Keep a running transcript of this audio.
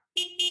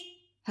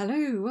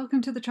Hello,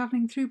 welcome to the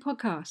Travelling Through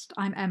podcast.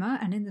 I'm Emma,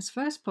 and in this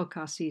first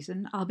podcast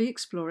season, I'll be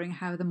exploring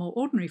how the more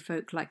ordinary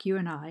folk like you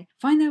and I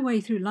find their way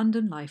through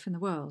London life and the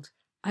world.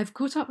 I've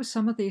caught up with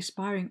some of the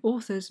aspiring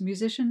authors,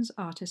 musicians,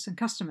 artists and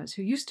customers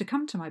who used to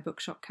come to my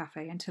bookshop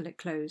cafe until it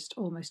closed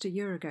almost a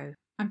year ago.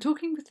 I'm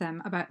talking with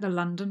them about the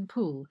London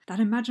Pool, that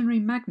imaginary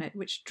magnet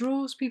which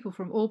draws people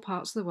from all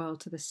parts of the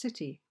world to the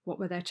city. What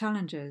were their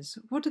challenges?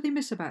 What do they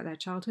miss about their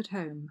childhood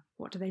home?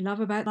 What do they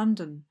love about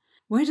London?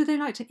 Where do they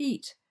like to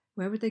eat?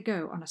 Where would they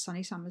go on a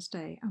sunny summer's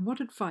day? And what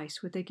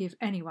advice would they give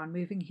anyone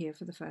moving here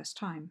for the first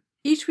time?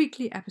 Each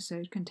weekly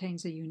episode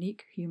contains a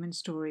unique human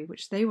story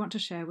which they want to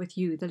share with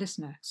you, the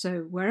listener.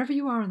 So wherever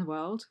you are in the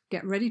world,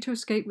 get ready to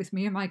escape with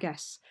me and my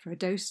guests for a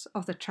dose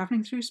of the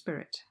Travelling Through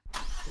spirit.